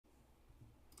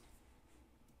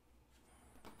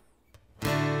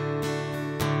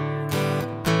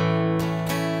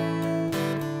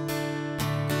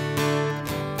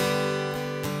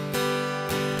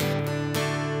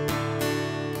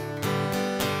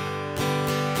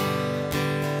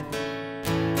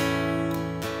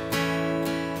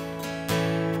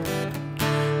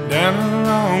down a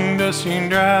long dusty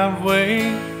driveway.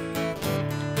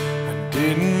 I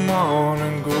didn't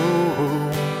wanna go,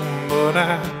 but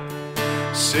I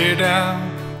sat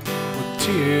down with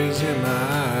tears in my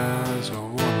eyes,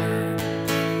 wondering.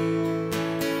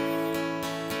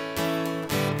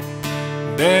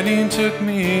 Daddy took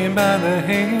me by the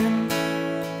hand,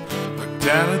 looked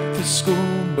out at the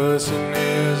school bus and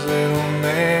his little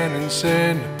man, and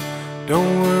said,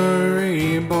 "Don't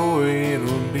worry, boy,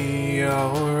 it'll be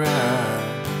alright."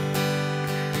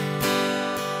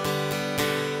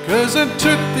 'Cause I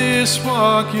took this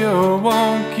walk you're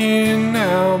walking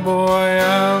now, boy,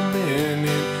 I've been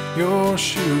in your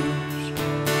shoes.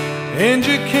 And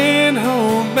you can't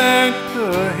hold back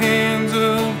the hands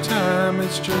of time,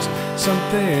 it's just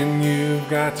something you've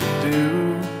got to do.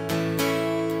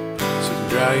 So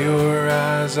dry your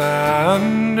eyes, I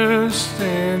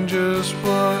understand just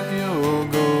what you're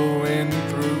going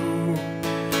through.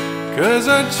 'Cause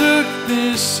I took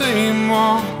this same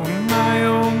walk with my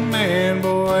old man,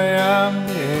 boy, I've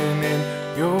been in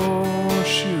your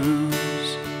shoes.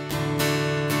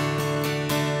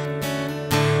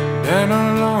 Down a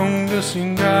long dusty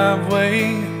driveway,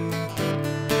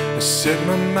 I set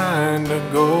my mind to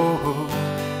go.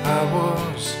 I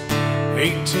was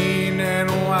 18 and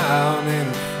wild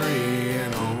and free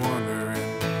and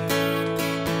wondering.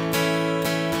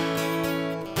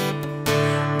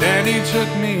 Daddy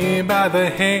took me by the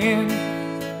hand,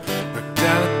 looked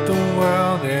out at the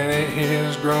world and at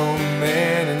his grown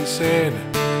man, and said,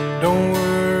 "Don't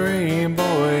worry,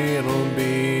 boy, it'll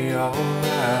be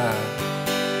alright."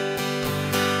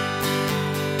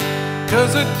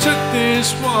 'Cause I took this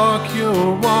walk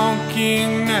you're walking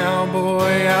now,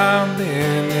 boy, I've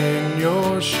been in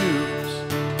your shoes.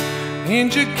 And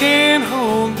you can't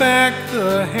hold back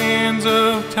the hands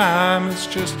of time, it's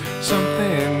just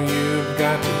something you've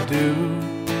got to do.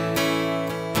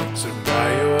 So dry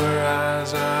your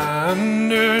eyes, I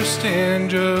understand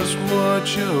just what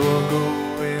you're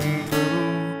going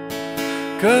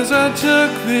through. 'Cause I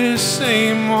took this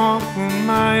same walk with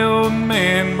my old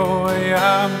man, boy,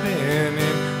 I've been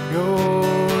in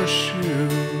your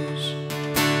shoes.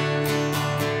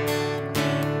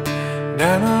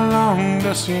 Down a long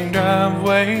dusty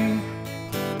driveway,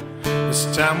 this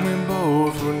time we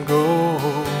both would go.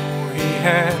 He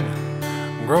had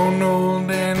grown old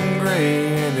and gray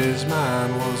and his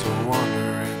mind was a-wandering.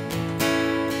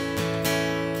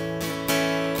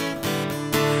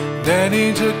 Daddy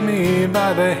took me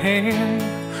by the hand,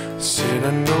 said,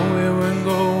 "I know where we're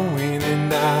going and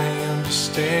I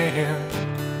understand.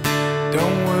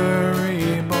 Don't worry,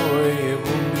 boy, it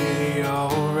will be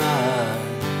alright."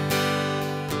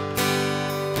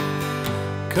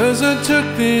 'Cause I took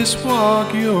this walk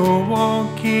you're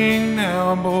walking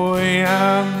now, boy,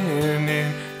 I'm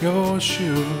in your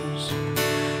shoes.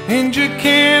 And you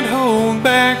can't hold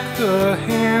back the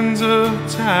hands of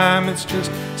time, it's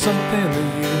just something that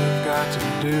you've got to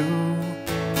do.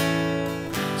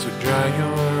 So dry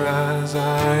your eyes,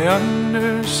 I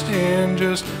understand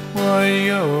just what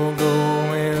you're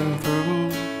going through.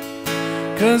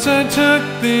 'Cause I took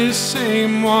this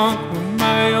same walk with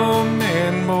my old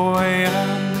man, boy,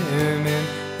 I've been in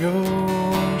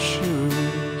your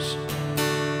shoes.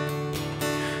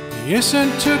 Yes, I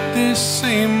took this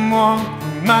same walk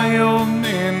with my old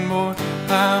man, boy,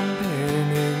 I've